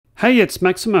Hey, it's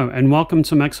Maximo and welcome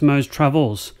to Maximo's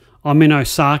Travels. I'm in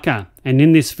Osaka and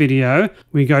in this video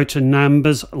we go to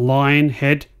Namba's Lion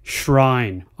Head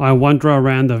Shrine. I wander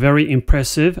around the very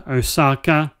impressive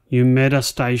Osaka Umeda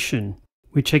Station.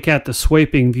 We check out the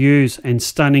sweeping views and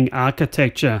stunning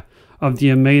architecture of the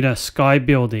Umeda Sky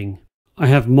Building. I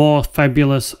have more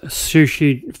fabulous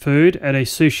sushi food at a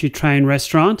sushi train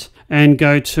restaurant and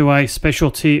go to a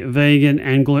specialty vegan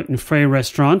and gluten-free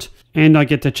restaurant, and I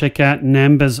get to check out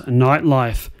Namba's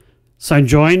nightlife. So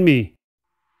join me.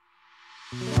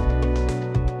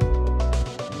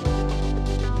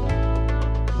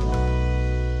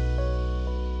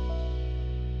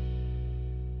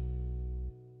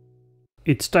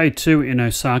 It's day 2 in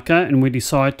Osaka and we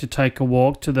decide to take a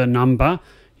walk to the Namba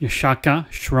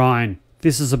Yasaka Shrine.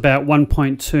 This is about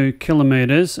 1.2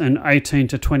 kilometers and 18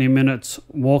 to 20 minutes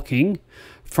walking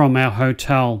from our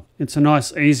hotel. It's a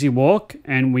nice easy walk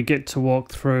and we get to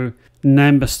walk through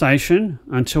Namba Station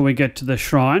until we get to the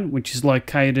shrine, which is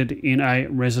located in a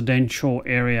residential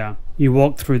area. You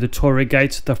walk through the torii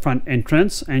gates at the front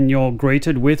entrance and you're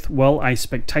greeted with, well, a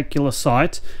spectacular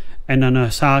sight and an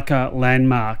Osaka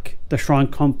landmark. The shrine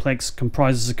complex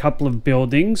comprises a couple of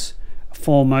buildings,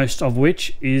 foremost of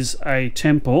which is a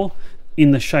temple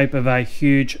in the shape of a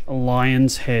huge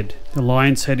lion's head. The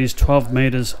lion's head is 12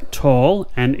 meters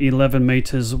tall and 11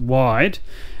 meters wide,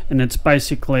 and it's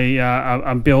basically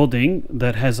a building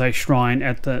that has a shrine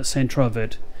at the center of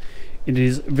it. It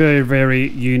is very, very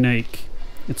unique.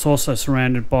 It's also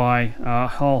surrounded by a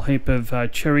whole heap of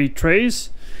cherry trees,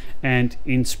 and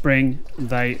in spring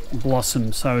they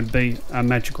blossom, so it'd be a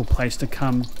magical place to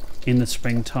come in the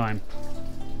springtime.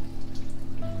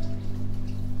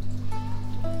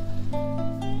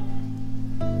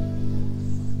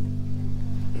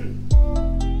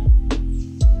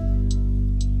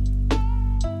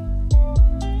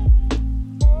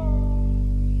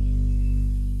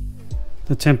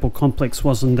 The temple complex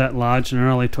wasn't that large and it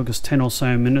only took us 10 or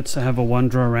so minutes to have a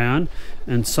wander around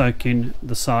and soak in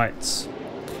the sights.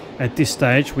 At this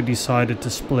stage we decided to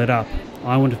split up.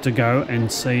 I wanted to go and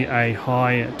see a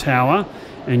high tower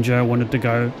and Joe wanted to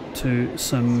go to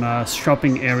some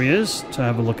shopping areas to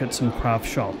have a look at some craft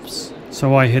shops.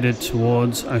 So I headed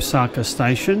towards Osaka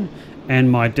Station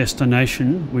and my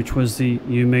destination, which was the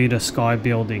Umeda Sky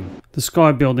Building. The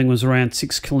Sky Building was around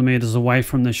 6 kilometers away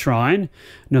from the shrine,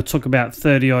 and it took about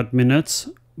 30 odd minutes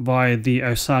via the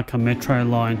Osaka metro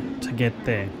line to get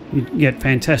there. You get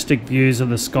fantastic views of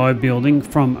the Sky Building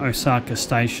from Osaka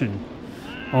Station.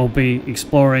 I'll be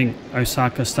exploring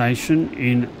Osaka Station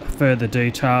in further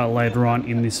detail later on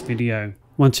in this video.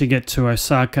 Once you get to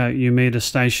Osaka Umeda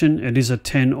Station, it is a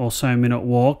 10 or so minute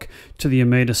walk to the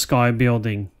Umeda Sky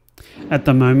Building. At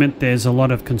the moment there's a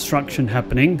lot of construction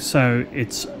happening, so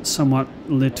it's somewhat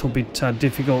little bit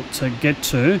difficult to get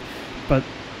to, but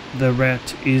the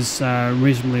route is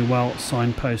reasonably well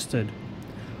signposted.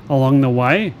 Along the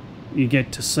way you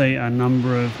get to see a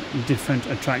number of different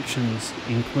attractions,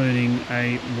 including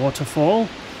a waterfall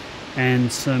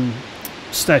and some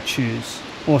statues.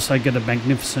 Also get a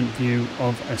magnificent view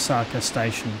of Osaka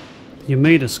Station. The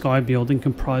Umeda Sky Building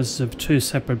comprises of 2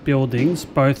 separate buildings,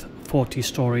 both 40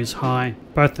 stories high.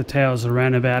 Both the towers are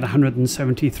around about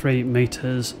 173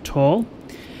 meters tall,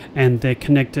 and they're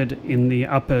connected in the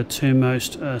upper 2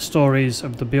 most stories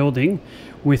of the building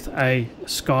with a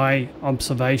sky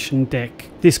observation deck.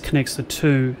 This connects the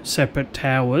 2 separate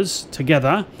towers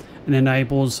together and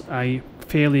enables a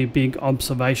fairly big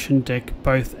observation deck,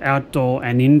 both outdoor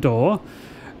and indoor,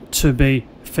 to be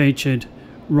featured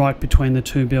right between the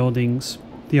 2 buildings.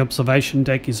 The observation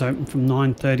deck is open from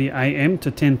 9:30 a.m.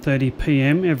 to 10:30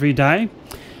 p.m. every day,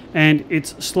 and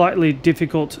it's slightly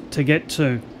difficult to get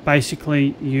to.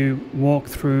 Basically, you walk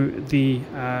through the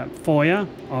foyer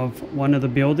of one of the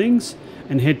buildings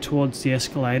and head towards the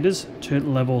escalators to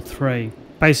level 3.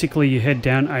 Basically, you head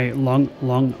down a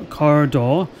long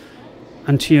corridor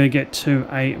until you get to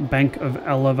a bank of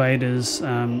elevators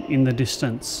in the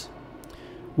distance.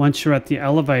 Once you're at the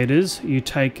elevators, you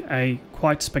take a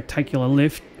quite spectacular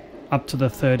lift up to the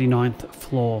 39th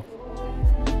floor.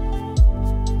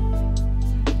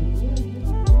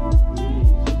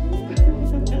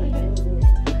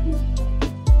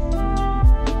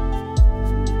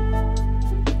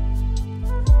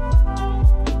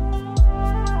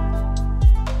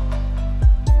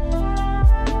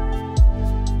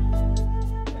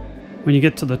 When you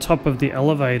get to the top of the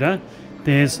elevator,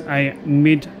 there's a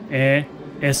mid-air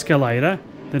escalator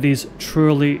that is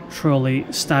truly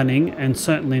stunning, and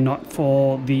certainly not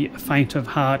for the faint of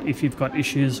heart if you've got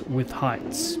issues with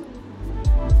heights.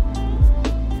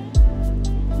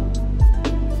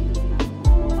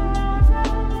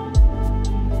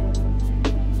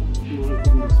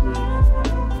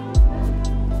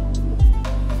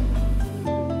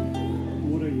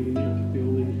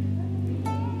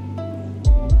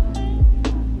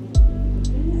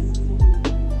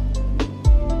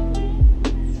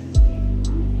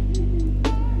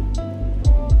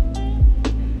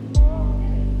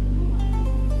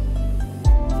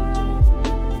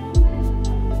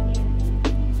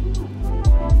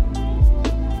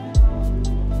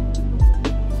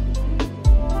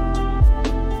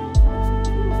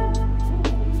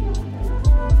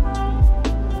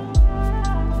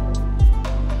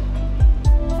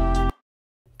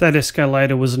 That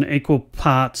escalator was an equal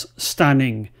parts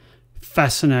stunning,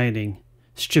 fascinating,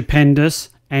 stupendous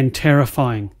and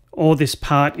terrifying. All this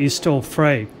part is still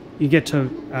free. You get to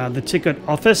the ticket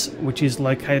office, which is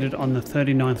located on the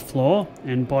 39th floor,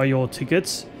 and buy your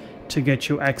tickets to get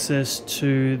you access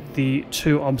to the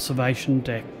 2 observation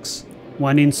decks,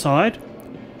 one inside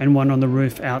and one on the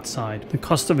roof outside. The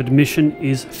cost of admission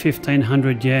is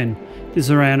 1,500 yen. This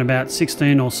is around about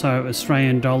 16 or so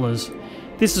Australian dollars.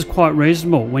 This is quite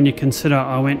reasonable when you consider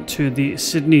I went to the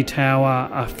Sydney Tower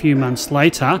a few months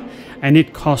later and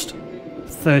it cost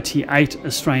 38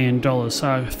 Australian dollars,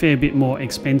 so a fair bit more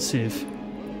expensive.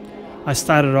 I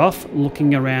started off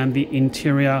looking around the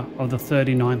interior of the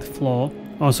 39th floor.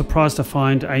 I was surprised to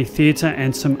find a theatre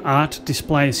and some art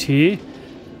displays here,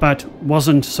 but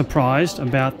wasn't surprised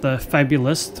about the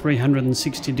fabulous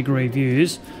 360-degree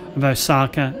views of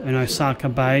Osaka and Osaka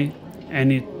Bay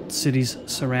and its city's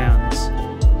surrounds.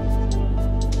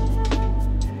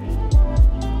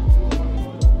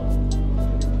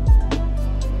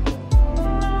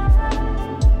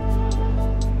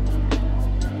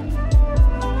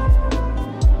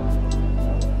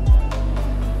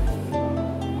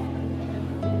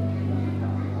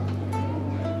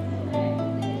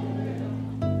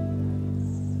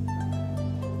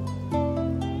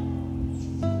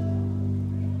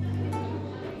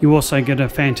 You also get a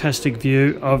fantastic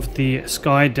view of the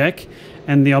sky deck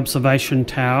and the observation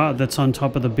tower that's on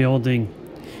top of the building.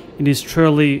 It is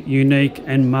truly unique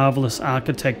and marvellous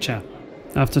architecture.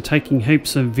 After taking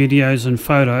heaps of videos and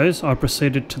photos, I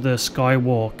proceeded to the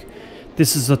skywalk.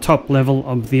 This is the top level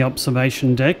of the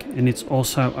observation deck and it's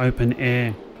also open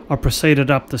air. I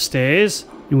proceeded up the stairs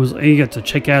and was eager to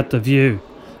check out the view.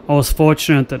 I was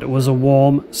fortunate that it was a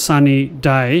warm, sunny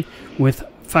day with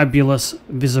fabulous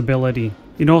visibility.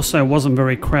 It also wasn't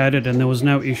very crowded and there was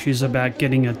no issues about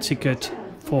getting a ticket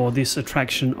for this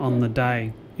attraction on the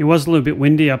day. It was a little bit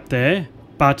windy up there,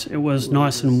 but it was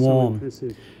nice and warm.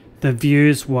 The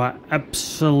views were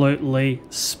absolutely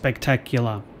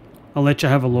spectacular. I'll let you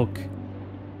have a look.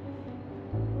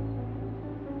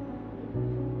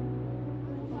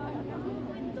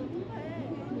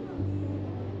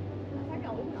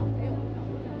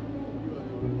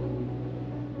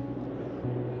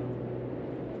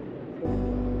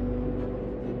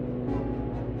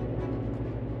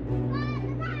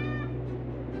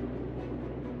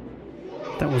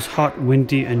 That was hot,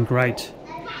 windy and great.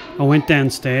 I went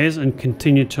downstairs and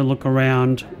continued to look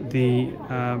around the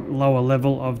lower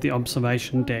level of the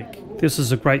observation deck. This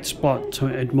is a great spot to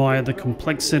admire the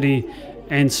complexity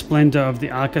and splendour of the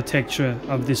architecture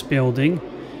of this building,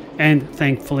 and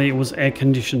thankfully it was air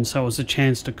conditioned, so it was a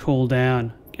chance to cool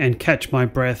down and catch my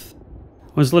breath.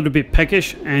 I was a little bit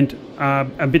peckish and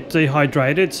a bit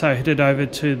dehydrated, so I headed over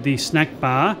to the snack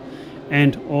bar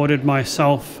and ordered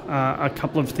myself a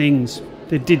couple of things.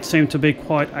 There did seem to be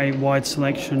quite a wide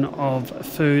selection of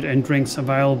food and drinks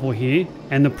available here,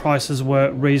 and the prices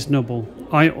were reasonable.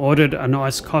 I ordered an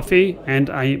iced coffee and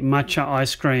a matcha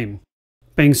ice cream.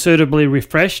 Being suitably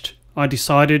refreshed, I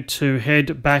decided to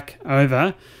head back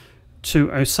over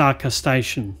to Osaka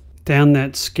Station, down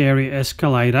that scary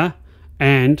escalator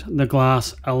and the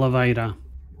glass elevator.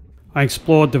 I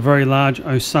explored the very large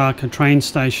Osaka train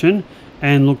station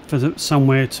and looked for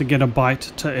somewhere to get a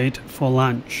bite to eat for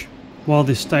lunch. While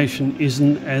this station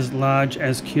isn't as large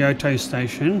as Kyoto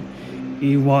Station,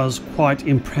 it was quite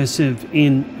impressive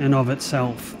in and of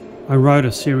itself. I rode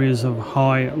a series of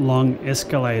high, long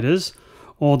escalators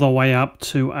all the way up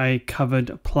to a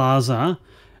covered plaza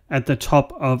at the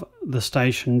top of the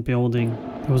station building.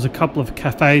 There was a couple of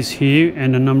cafes here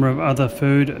and a number of other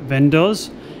food vendors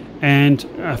and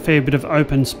a fair bit of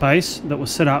open space that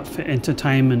was set up for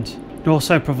entertainment. It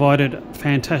also provided a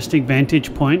fantastic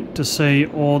vantage point to see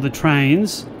all the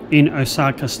trains in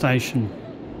Osaka Station.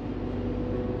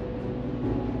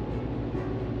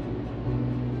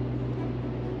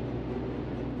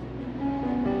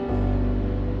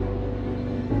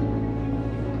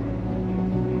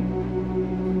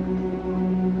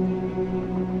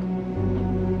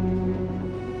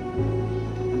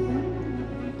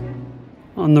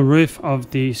 On the roof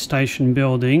of the station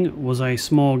building was a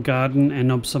small garden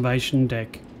and observation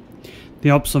deck.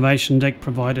 The observation deck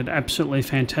provided absolutely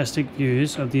fantastic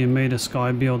views of the Umeda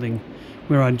Sky Building,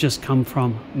 where I'd just come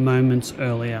from moments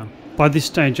earlier. By this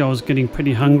stage I was getting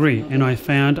pretty hungry and I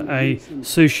found a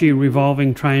sushi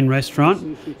revolving train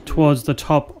restaurant towards the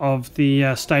top of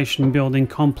the station building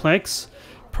complex,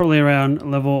 probably around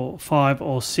level 5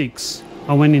 or 6.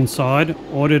 I went inside,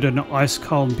 ordered an ice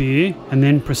cold beer and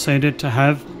then proceeded to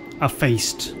have a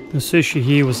feast. The sushi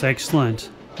here was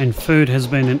excellent and food has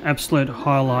been an absolute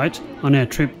highlight on our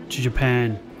trip to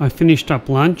Japan. I finished up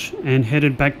lunch and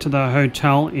headed back to the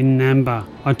hotel in Namba.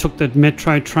 I took the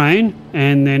metro train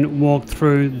and then walked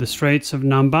through the streets of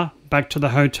Namba back to the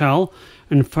hotel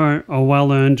and for a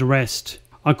well-earned rest.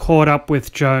 I caught up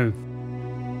with Joe.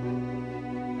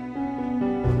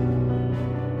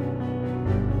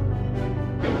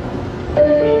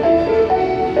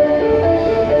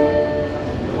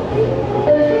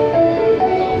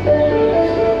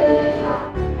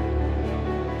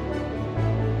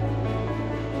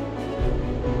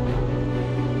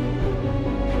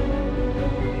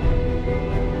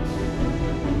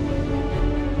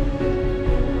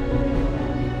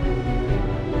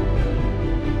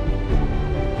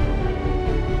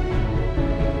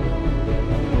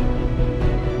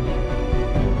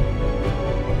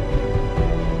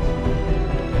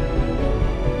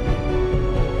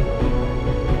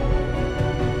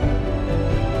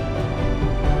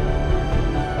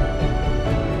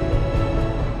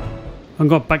 I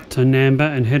got back to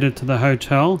Namba and headed to the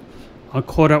hotel. I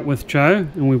caught up with Joe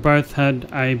and we both had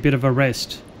a bit of a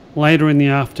rest. Later in the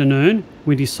afternoon,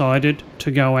 we decided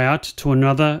to go out to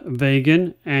another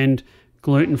vegan and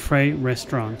gluten-free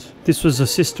restaurant. This was a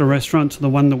sister restaurant to the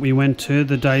one that we went to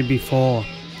the day before.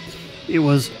 It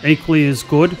was equally as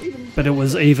good, but it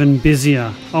was even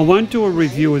busier. I won't do a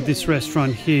review of this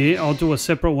restaurant here. I'll do a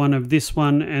separate one of this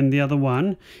one and the other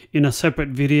one in a separate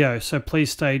video, so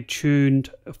please stay tuned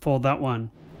for that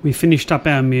one. We finished up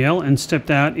our meal and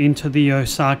stepped out into the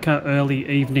Osaka early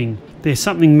evening. There's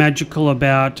something magical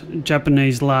about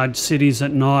Japanese large cities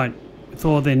at night, with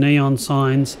all their neon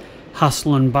signs,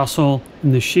 hustle and bustle,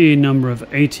 and the sheer number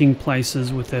of eating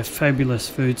places with their fabulous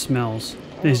food smells.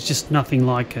 There's just nothing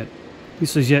like it.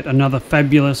 This is yet another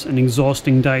fabulous and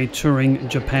exhausting day touring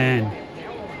Japan.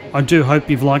 I do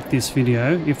hope you've liked this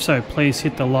video. If so, please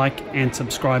hit the like and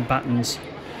subscribe buttons.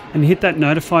 And hit that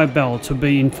notify bell to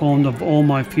be informed of all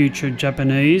my future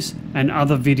Japanese and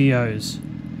other videos.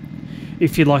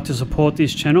 If you'd like to support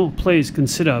this channel, please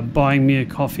consider buying me a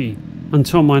coffee.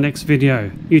 Until my next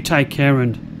video, you take care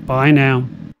and bye now.